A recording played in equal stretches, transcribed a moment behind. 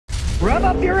Rev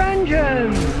up your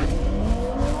engines!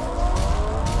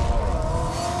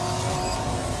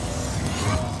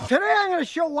 Today I'm going to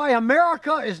show why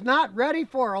America is not ready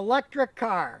for electric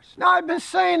cars. Now, I've been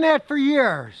saying that for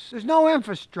years. There's no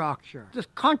infrastructure. This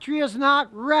country is not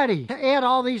ready to add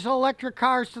all these electric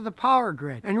cars to the power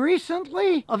grid. And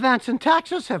recently, events in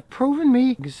Texas have proven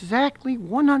me exactly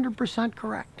 100%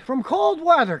 correct. From cold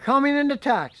weather coming into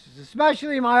Texas,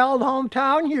 especially my old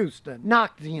hometown, Houston,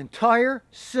 knocked the entire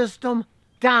system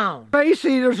down. Space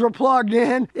heaters were plugged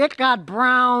in, it got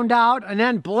browned out and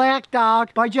then blacked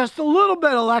out by just a little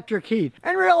bit of electric heat.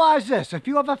 And realize this, if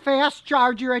you have a fast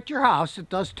charger at your house that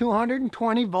does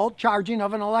 220 volt charging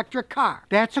of an electric car,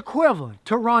 that's equivalent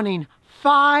to running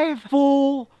 5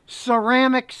 full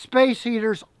ceramic space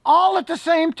heaters all at the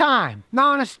same time.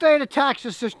 Now in the state of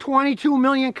Texas, there's 22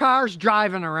 million cars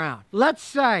driving around. Let's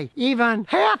say even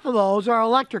half of those are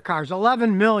electric cars,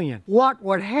 11 million. What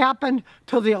would happen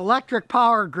to the electric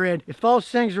power grid if those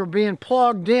things were being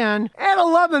plugged in and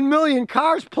 11 million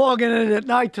cars plugging in at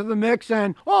night to the mix,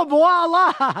 and oh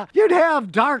voila, you'd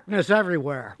have darkness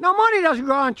everywhere. Now money doesn't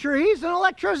grow on trees and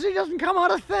electricity doesn't come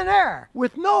out of thin air.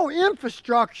 With no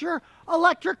infrastructure,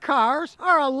 electric cars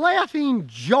are a laughing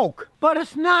joke. But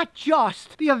it's not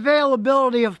just the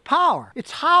availability of power. It's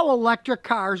how electric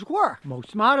cars work.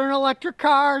 Most modern electric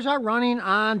cars are running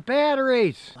on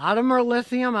batteries. A lot of them are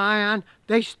lithium ion.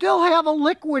 They still have a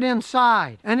liquid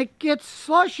inside, and it gets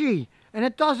slushy. And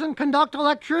it doesn't conduct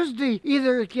electricity.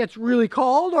 Either it gets really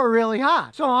cold or really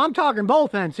hot. So I'm talking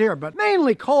both ends here, but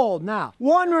mainly cold now.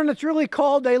 One, when it's really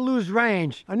cold, they lose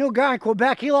range. I knew a guy in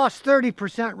Quebec, he lost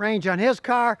 30% range on his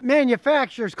car.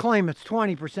 Manufacturers claim it's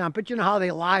 20%, but you know how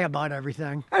they lie about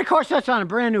everything. And of course, that's on a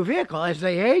brand new vehicle. As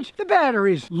they age, the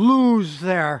batteries lose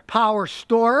their power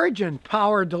storage and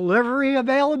power delivery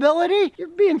availability. You're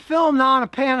being filmed now on a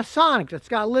Panasonic that's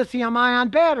got lithium ion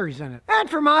batteries in it. And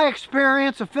from my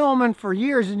experience of filming for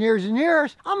years and years and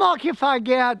years, I'm lucky if I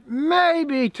get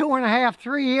maybe 2.5,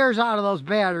 3 years out of those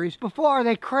batteries before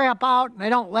they crap out and they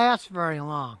don't last very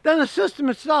long. Then the system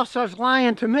itself starts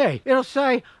lying to me. It'll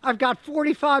say, I've got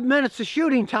 45 minutes of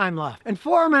shooting time left. And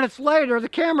 4 minutes later, the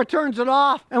camera turns it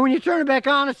off, and when you turn it back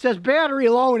on, it says battery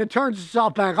low, and it turns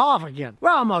itself back off again.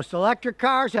 Well, most electric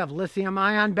cars have lithium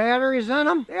ion batteries in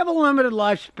them. They have a limited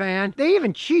lifespan. They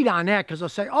even cheat on that because they'll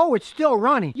say, oh, it's still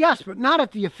running. Yes, but not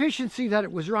at the efficiency that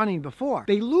it was running before.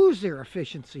 They lose their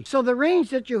efficiency. So the range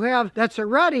that you have that's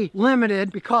already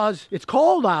limited because it's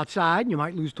cold outside, you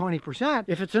might lose 20%.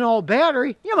 If it's an old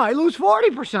battery, you might lose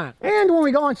 40%. And when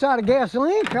we go inside a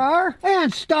gasoline car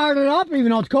and start it up,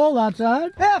 even though it's cold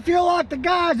outside, if you're like the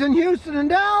guys in Houston and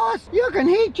Dallas, you can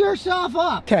heat yourself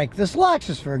up. Take this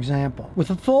Lexus, for example. With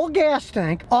a full gas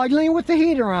tank, idling with the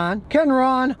heater on, can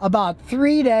run about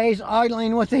 3 days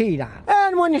idling with the heat on.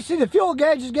 And when you see the fuel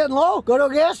gauge is getting low, go to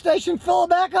a gas station, fill it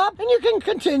back up, and you can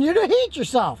continue to heat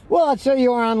yourself. Well, let's say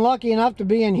you were unlucky enough to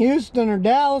be in Houston or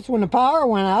Dallas when the power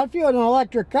went out. If you had an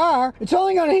electric car, it's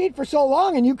only going to heat for so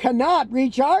long, and you cannot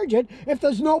recharge it if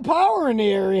there's no power in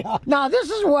the area. Now, this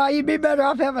is why you'd be better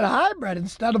off having a hybrid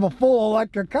instead of a full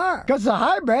electric car. Because the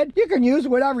hybrid, you can use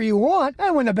whatever you want,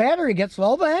 and when the battery gets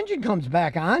low, the engine comes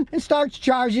back on and starts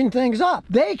charging things up.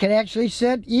 They could actually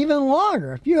sit even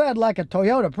longer. If you had like a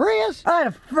Toyota Prius, I had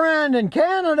a friend in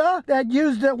Canada that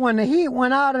used it when the heat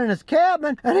went out in his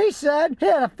cabin, and he said he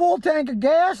had a full tank of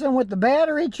gas, and with the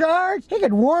battery charged, he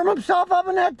could warm himself up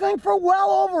in that thing for well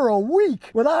over a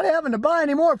week without having to buy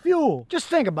any more fuel. Just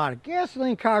think about it.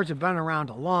 Gasoline cars have been around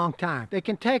a long time. They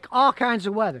can take all kinds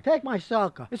of weather. Take my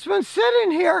Celica. It's been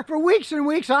sitting here for weeks and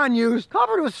weeks unused,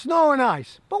 covered with snow and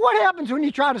ice. But what happens when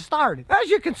you try to start it? As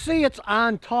you can see, it's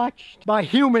untouched by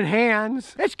human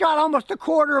hands. It's got almost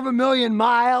 250,000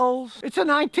 miles. It's a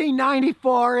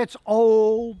 1994. It's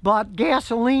old, but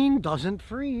gasoline doesn't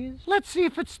freeze. Let's see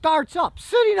if it starts up,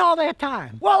 sitting all that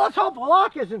time. Well, let's hope the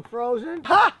lock isn't frozen.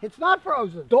 Ha! It's not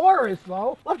frozen. Door is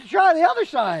though. We'll have to try the other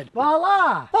side.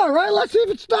 Voila! All right, let's see if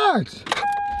it starts.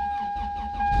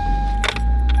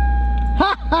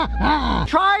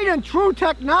 Tried and true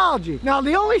technology. Now,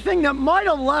 the only thing that might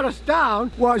have let us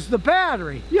down was the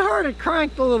battery. You heard it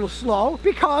cranked a little slow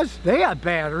because they had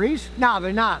batteries. Now,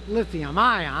 they're not lithium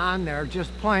ion. They're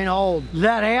just plain old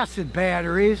lead acid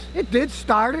batteries. It did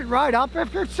start it right up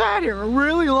after it sat here a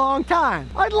really long time.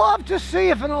 I'd love to see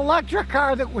if an electric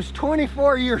car that was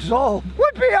 24 years old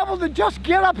would be able to just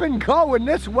get up and go in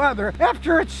this weather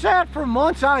after it sat for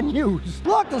months unused.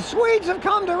 Look, the Swedes have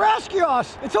come to rescue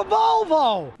us. It's a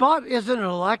Volvo. No. But is it an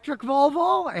electric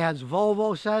Volvo? As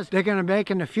Volvo says, they're going to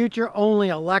make in the future only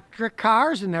electric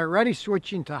cars, and they're already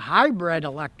switching to hybrid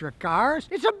electric cars.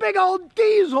 It's a big old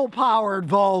diesel-powered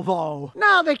Volvo.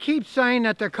 Now they keep saying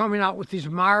that they're coming out with these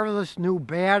marvelous new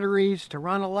batteries to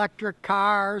run electric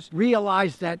cars.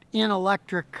 Realize that in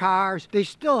electric cars, they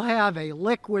still have a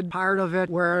liquid part of it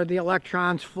where the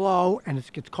electrons flow and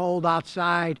it gets cold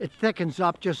outside. It thickens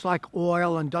up just like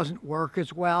oil and doesn't work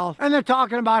as well. And they're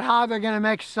talking about how they're going to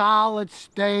make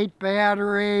solid-state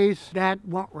batteries that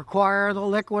won't require the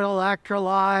liquid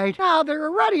electrolyte. Now, there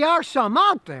already are some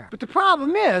out there, but the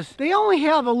problem is they only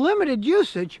have a limited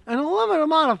usage and a limited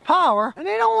amount of power, and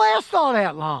they don't last all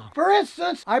that long. For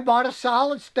instance, I bought a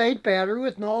solid-state battery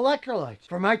with no electrolytes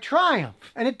for my Triumph,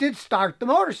 and it did start the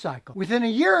motorcycle. Within a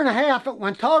year and a half, it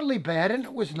went totally bad, and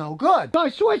it was no good. So I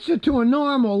switched it to a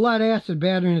normal lead-acid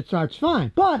battery, and it starts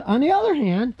fine. But on the other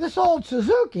hand, this old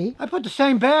Suzuki, I put the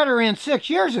same battery in 6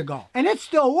 years ago, and it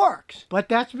still works. But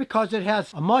that's because it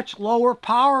has a much lower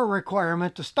power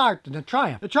requirement to start than the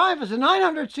Triumph. The Triumph is a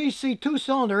 900cc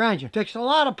two-cylinder engine. It takes a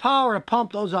lot of power to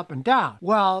pump those up and down.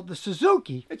 Well, the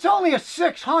Suzuki, it's only a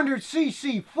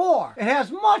 600cc 4. It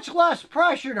has much less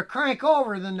pressure to crank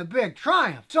over than the big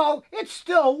Triumph. So it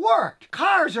still worked.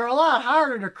 Cars are a lot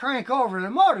harder to crank over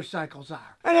than motorcycles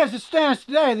are. And as it stands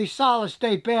today, these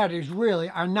solid-state batteries really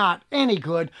are not any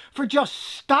good for just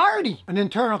starting an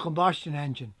internal combustion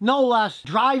engine, no less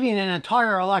driving an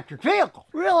entire electric vehicle.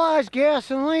 Realize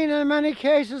gasoline in many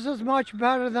cases is much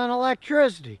better than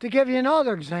electricity. To give you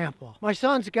another example, my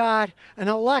son's got an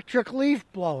electric leaf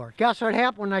blower. Guess what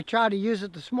happened when I tried to use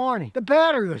it this morning? The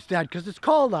battery was dead because it's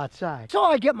cold outside. So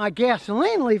I get my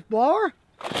gasoline leaf blower,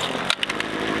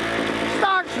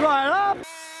 starts right up,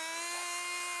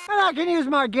 and I can use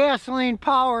my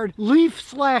gasoline-powered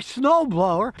leaf/snow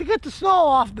blower to get the snow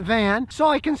off the van so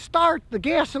I can start the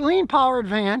gasoline-powered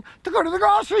van to go to the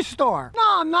grocery store.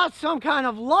 No, I'm not some kind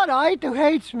of Luddite who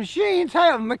hates machines. Hey,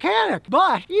 I'm a mechanic.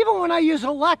 But even when I use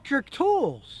electric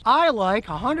tools, I like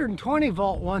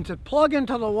 120-volt ones that plug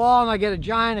into the wall and I get a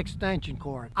giant extension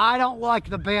cord. I don't like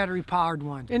the battery-powered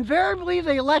ones. Invariably,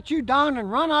 they let you down and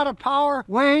run out of power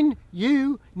when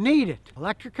you need it.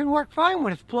 Electric can work fine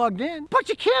when it's plugged in, but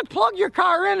you can't plug your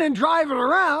car in and drive it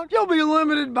around. You'll be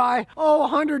limited by,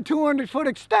 100, 200-foot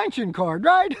extension cord,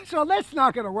 right? So that's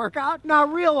not going to work out. Now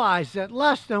realize that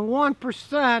less than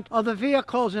 1% of the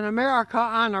vehicles in America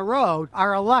on the road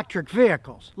are electric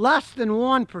vehicles. Less than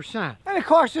 1%. And of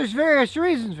course, there's various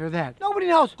reasons for that. Nobody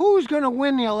knows who's going to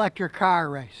win the electric car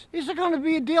race. Is it going to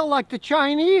be a deal like the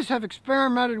Chinese have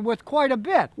experimented with quite a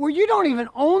bit, where you don't even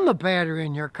own the battery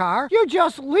in your car, you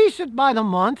just lease it by the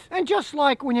month, and just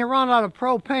like when you run out of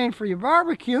propane for your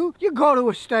barbecue, you go to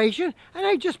a station and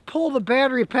they just pull the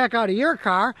battery pack out of your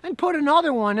car and put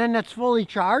another one in that's fully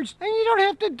charged, and you don't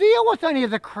have to deal with any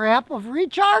of the crap of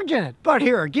recharging it. But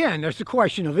here again, there's the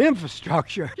question of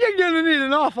infrastructure. You're gonna need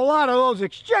an awful lot of those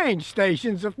exchange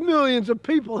stations if millions of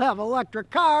people have electric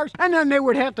cars, and then they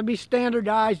would have to be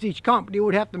standardized. Each company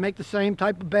would have to make the same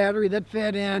type of battery that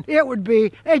fit in. It would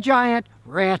be a giant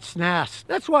rat's nest.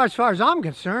 That's why, as far as I'm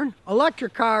concerned,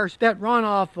 electric cars that run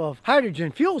off of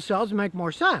hydrogen fuel cells make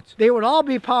more sense. They would all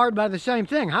be powered by the same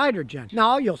thing, hydrogen.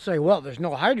 Now, you'll say, well, there's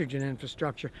no hydrogen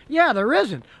infrastructure. Yeah, there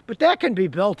isn't, but that can be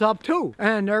built up too.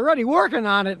 And they're already working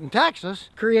on it in Texas.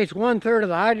 Creates 1/3 of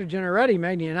the hydrogen already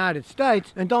made in the United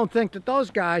States. And don't think that those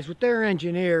guys with their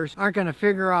engineers aren't going to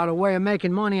figure out a way of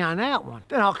making money on that one.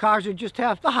 Then all cars would just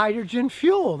have the hydrogen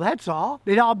fuel, that's all.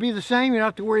 They'd all be the same. You don't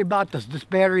have to worry about, does this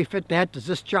battery fit that? Does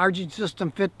this charging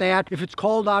system fit that? If it's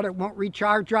cold out, it won't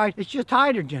recharge right. It's just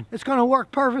hydrogen. It's going to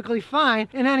work perfectly fine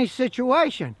in any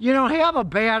situation. You don't have a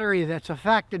battery that's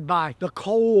affected by the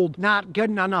cold not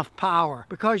getting enough power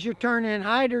because you're turning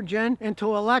hydrogen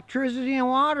into electricity and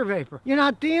water vapor. You're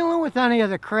not dealing with any of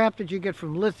the crap that you get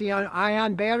from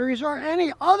lithium-ion batteries or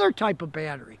any other type of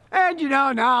battery. And you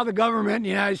know, now the government in the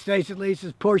United States at least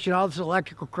is pushing all this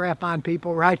electrical crap on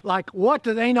people, right? Like, what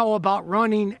do they know about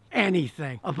running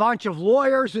anything? A bunch of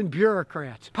lawyers and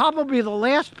bureaucrats. Probably the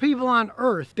last people on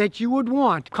earth that you would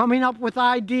want coming up with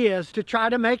ideas to try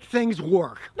to make things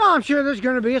work. Now, I'm sure there's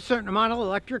going to be a certain amount of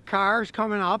electric cars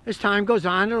coming up. As time goes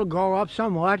on, it'll go up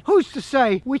somewhat. Who's to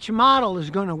say which model is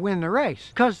going to win the race?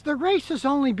 Because the race has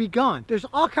only begun. There's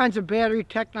all kinds of battery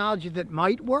technology that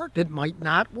might work, that might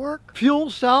not work. Fuel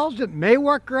cells cells that may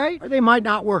work great, or they might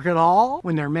not work at all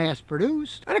when they're mass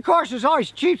produced. And of course, there's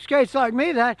always cheapskates like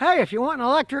me that, hey, if you want an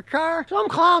electric car, some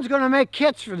clown's gonna make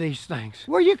kits for these things,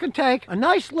 where you can take a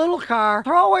nice little car,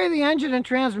 throw away the engine and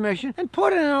transmission, and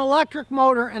put in an electric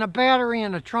motor and a battery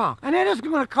in the trunk. And it isn't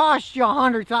gonna cost you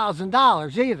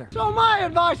 $100,000 either. So my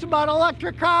advice about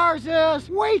electric cars is,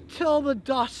 wait till the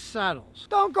dust settles.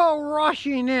 Don't go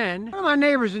rushing in. One of my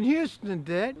neighbors in Houston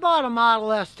did. Bought a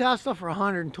Model S Tesla for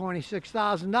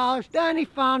 $126,000. Then he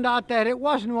found out that it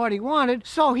wasn't what he wanted,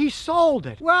 so he sold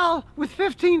it. Well, with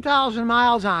 15,000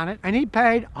 miles on it, and he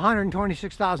paid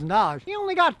 $126,000, he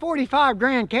only got 45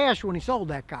 grand cash when he sold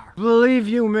that car. Believe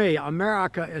you me,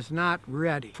 America is not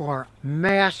ready for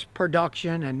mass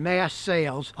production and mass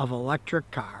sales of electric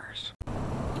cars.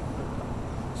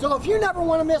 So if you never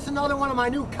want to miss another one of my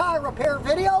new car repair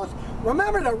videos,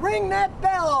 remember to ring that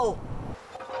bell.